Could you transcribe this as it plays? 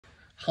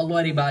Hello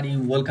everybody,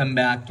 welcome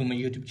back to my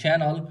YouTube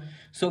channel.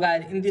 So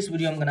guys, in this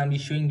video I'm gonna be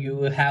showing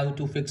you how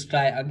to fix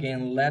try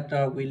again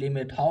later we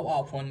limit how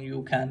often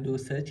you can do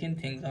certain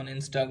things on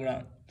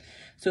Instagram.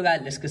 So guys,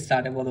 let's get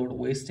started without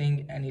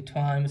wasting any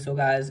time. So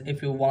guys,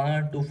 if you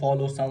want to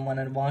follow someone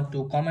and want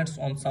to comment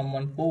on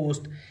someone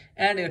post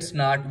and it's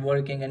not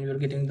working and you're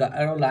getting the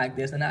error like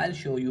this, and I'll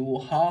show you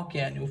how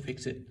can you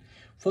fix it.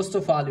 First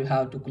of all, you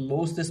have to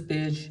close this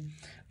page.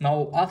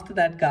 Now after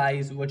that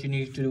guys, what you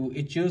need to do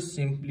is just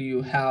simply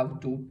you have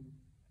to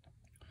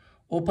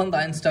open the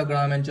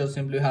Instagram and just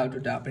simply have to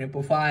tap on your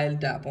profile,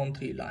 tap on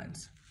three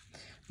lines.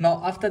 Now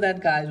after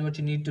that guys, what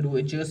you need to do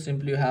is just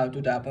simply have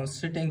to tap on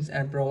settings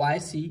and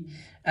privacy,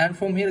 and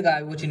from here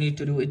guys, what you need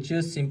to do is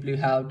just simply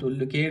have to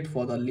locate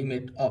for the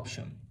limit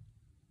option.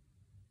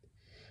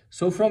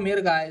 So from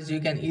here guys,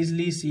 you can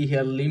easily see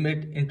here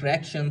limit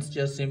interactions.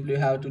 Just simply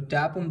have to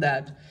tap on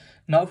that.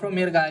 Now from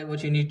here guys,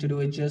 what you need to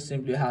do is just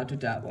simply have to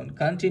tap on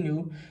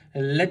continue.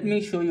 Let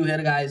me show you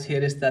here guys.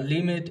 Here is the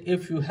limit.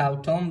 If you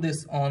have turned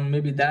this on,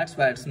 maybe that's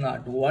why it's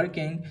not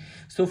working.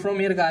 So from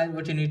here guys,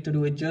 what you need to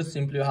do is just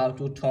simply have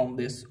to turn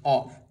this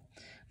off.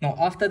 Now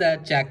after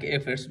that, check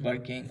if it's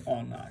working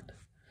or not.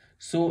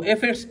 So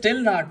if it's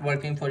still not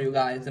working for you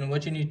guys, then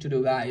what you need to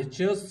do guys,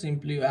 just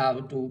simply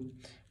have to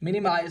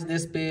minimize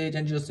this page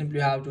and just simply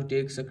have to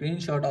take a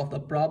screenshot of the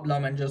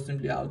problem and just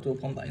simply have to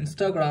open the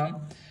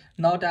Instagram.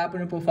 Now tap on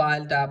your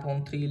profile, tap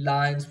on three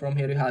lines. From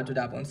here you have to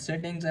tap on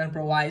settings and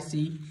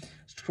privacy,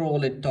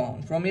 scroll it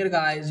down. From here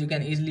guys, you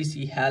can easily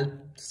see help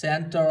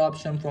center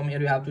option. From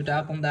here you have to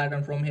tap on that,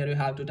 and from here you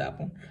have to tap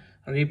on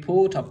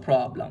report a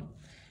problem.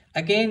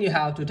 Again you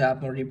have to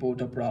tap on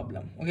report a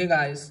problem. Okay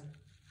guys,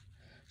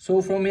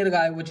 so from here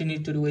guys, what you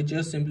need to do is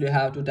just simply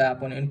have to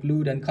tap on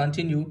include and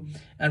continue,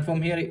 and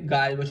from here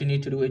guys, what you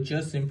need to do is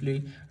just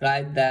simply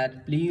write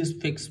that please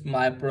fix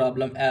my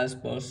problem as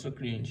per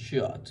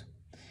screenshot.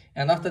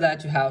 And after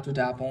that you have to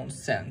tap on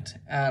send,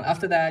 and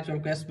after that your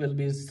request will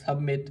be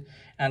submit,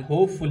 and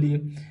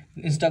hopefully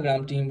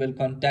Instagram team will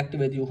contact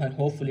with you and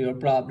hopefully your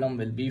problem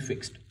will be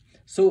fixed.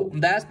 So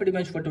that's pretty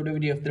much for today's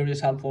video. If the video is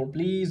helpful,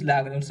 please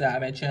like and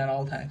subscribe my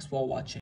channel. Thanks for watching.